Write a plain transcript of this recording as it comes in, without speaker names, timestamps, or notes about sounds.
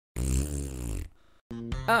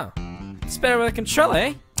Oh. It's better with a controller,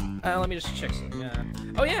 eh? Let me just check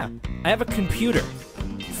something. Oh yeah, I have a computer.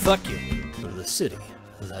 Fuck you. The city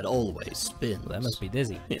that always spins. That must be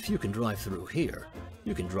dizzy. If you can drive through here,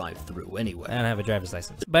 you can drive through anywhere. I don't have a driver's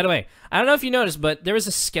license. By the way, I don't know if you noticed, but there was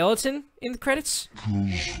a skeleton in the credits.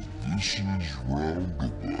 This is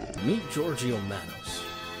Roundabout. Meet Giorgio Manos,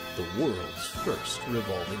 the world's first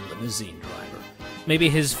revolving limousine driver. Maybe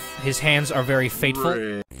his hands are very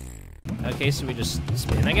fateful. Okay, so we just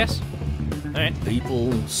spin, I guess. All right.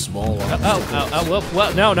 People, small well,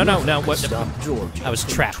 no. What? Stop Giorgio. I was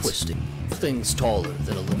trapped. Twisting things taller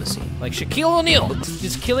than a limousine. Like Shaquille O'Neal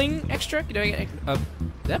is killing extra. Did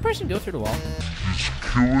that person go through the wall? He's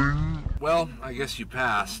killing. Well, I guess you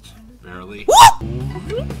passed. Barely.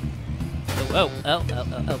 Oh.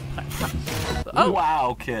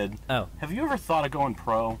 Wow, kid. Oh. Have you ever thought of going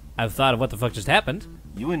pro? I've thought of what the fuck just happened.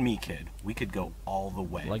 You and me, kid. We could go all the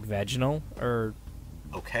way. Like vaginal or...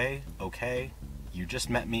 Okay. You just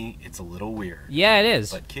met me. It's a little weird. Yeah, it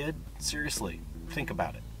is. But kid, seriously, think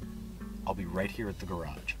about it. I'll be right here at the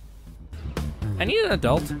garage. I need an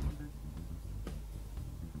adult.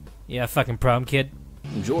 Yeah, fucking problem, kid.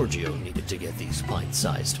 Giorgio needed to get these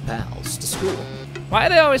pint-sized pals to school. Why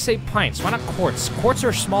do they always say pints? Why not quarts? Quarts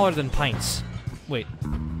are smaller than pints. Wait.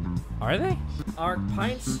 Are they? Are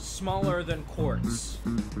pints smaller than quarts?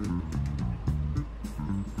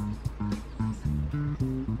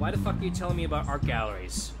 Why the fuck are you telling me about art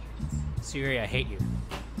galleries? Siri, I hate you.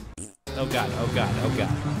 Oh god.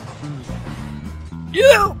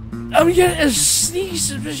 Yeah! I'm getting a sneaky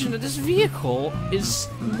suspicion that this vehicle is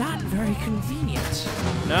not very convenient.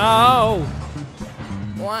 No!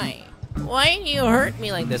 Why? Why do you hurt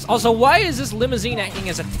me like this? Also, why is this limousine acting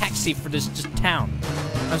as a taxi for this just town?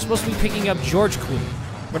 I'm supposed to be picking up George Clooney.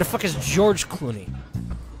 Where the fuck is George Clooney?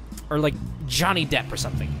 Or like Johnny Depp or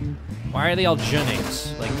something. Why are they all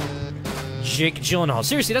Jennings? Like Jake Gyllenhaal.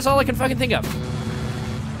 Seriously, that's all I can fucking think of.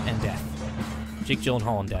 And death. Jake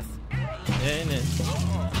Gyllenhaal and death.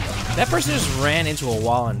 That person just ran into a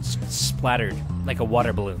wall and splattered like a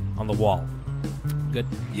water balloon on the wall. Good.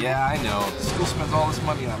 Yeah, I know. The school spends all this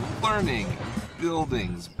money on learning,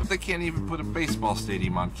 buildings, but they can't even put a baseball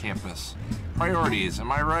stadium on campus. Priorities,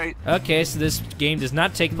 am I right? Okay, so this game does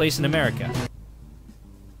not take place in America.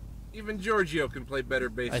 Even Giorgio can play better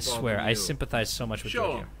baseball. I swear, than I you. sympathize so much with Show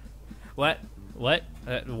Giorgio. him. What? What?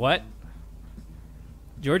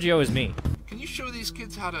 Giorgio is me. Can you show these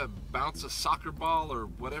kids how to bounce a soccer ball or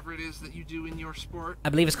whatever it is that you do in your sport? I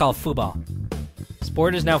believe it's called football.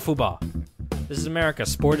 Sport is now football. This is America.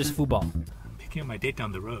 Sport is football. I'm picking up my date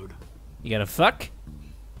down the road. You gonna fuck?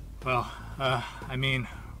 Well, I mean,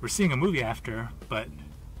 we're seeing a movie after, but,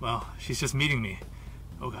 well, she's just meeting me.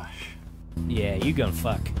 Oh gosh. Yeah, you gonna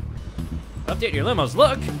fuck. Update your limos.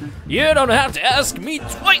 Look, you don't have to ask me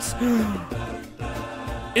twice.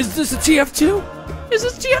 Is this a TF2? Is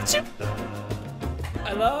this TF2?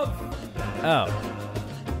 I love. Oh,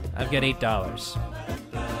 I've got $8.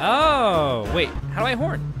 Oh, wait, how do I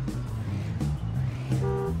horn?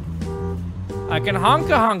 I can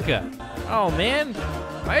honka. Oh man,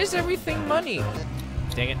 why is everything money?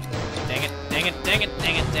 Dang it.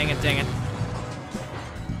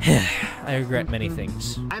 I regret many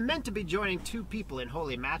things. I meant to be joining two people in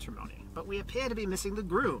holy matrimony, but we appear to be missing the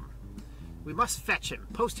groom. We must fetch him,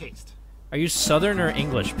 post-haste. Are you Southern or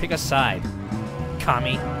English? Pick a side,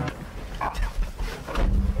 commie. I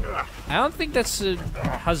don't think that's a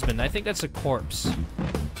husband. I think that's a corpse.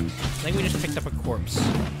 I think we just picked up a corpse.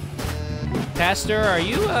 Pastor, are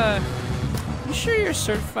you, you sure you're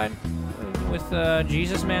certified with,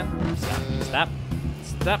 Jesus, man? Stop.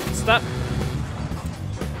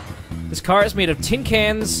 This car is made of tin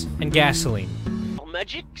cans and gasoline.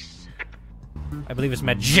 Magics? I believe it's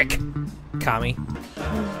magic, commie.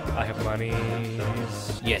 I have money.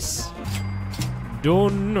 Yes.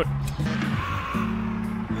 Donut.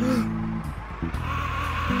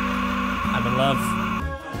 I'm in love.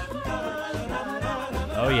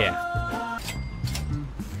 Oh yeah.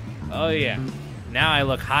 Oh yeah. Now I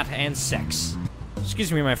look hot and sex.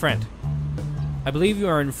 Excuse me, my friend. I believe you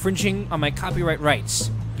are infringing on my copyright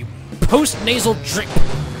rights. You post-nasal drip.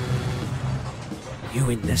 You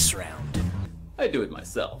win this round. I do it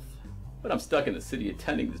myself, but I'm stuck in the city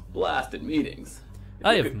attending these blasted meetings. If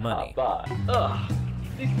I you have could money. pop by. Ugh,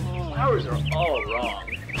 these flowers are all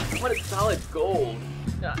wrong. I want a solid gold.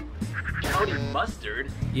 Pouty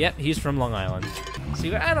mustard. Yep, he's from Long Island. See,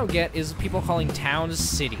 what I don't get is people calling towns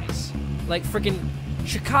cities. Like frickin'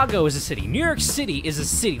 Chicago is a city. New York City is a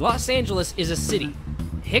city. Los Angeles is a city.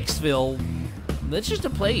 Hicksville, that's just a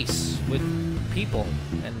place with people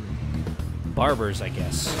and barbers, I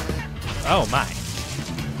guess. Oh my.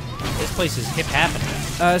 This place is hip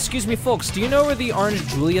happening. Excuse me, folks. Do you know where the Orange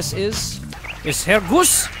Julius is? It's Herr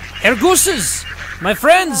Goose. Herr Gooses! My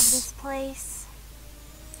friends! This place.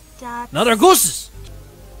 Ducks. Another gooses!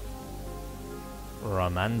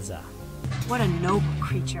 Romanza. What a noble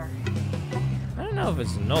creature. I don't know if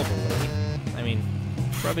it's a noble lady. I mean,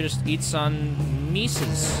 probably just eats on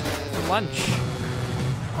Mises for lunch.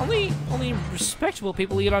 Only respectable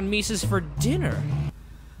people eat on Mises for dinner.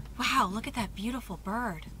 Wow, look at that beautiful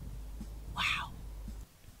bird. Wow.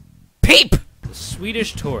 Peep! The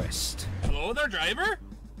Swedish tourist. Hello there, driver.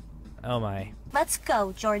 Oh my. Let's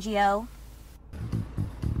go, Giorgio.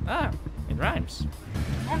 Ah, it rhymes.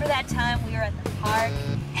 Remember that time we were at the park?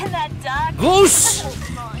 And that duck? Goose!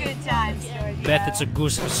 Good times, Giorgio. Bet it's a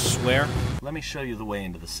goose, I swear. Let me show you the way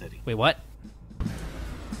into the city. Wait, what?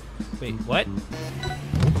 Wait, what?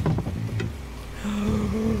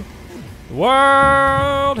 The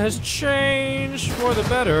world has changed for the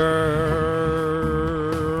better.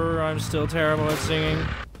 I'm still terrible at singing.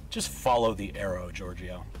 Just follow the arrow,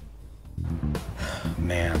 Giorgio.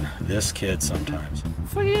 Man, this kid sometimes.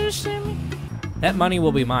 Fuck you understand me? That money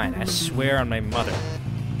will be mine. I swear on my mother.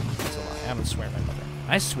 That's a lie. I don't swear on my mother.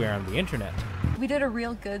 I swear on the internet. We did a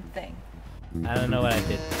real good thing. I don't know what I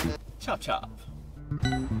did. Chop chop.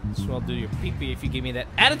 So I'll do your pee-pee if you give me that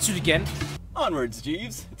attitude again. Onwards,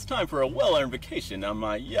 Jeeves. It's time for a well-earned vacation on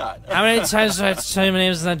my yacht. How many times do I have to tell you my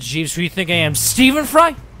name is not Jeeves? Who do you think I am? Stephen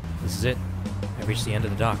Fry? This is it. I've reached the end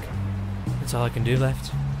of the dock. That's all I can do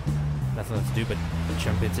left. Nothing left to do but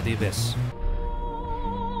jump into the abyss.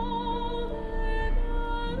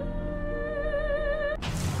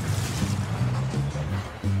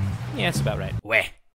 Yeah, that's about right. Weh.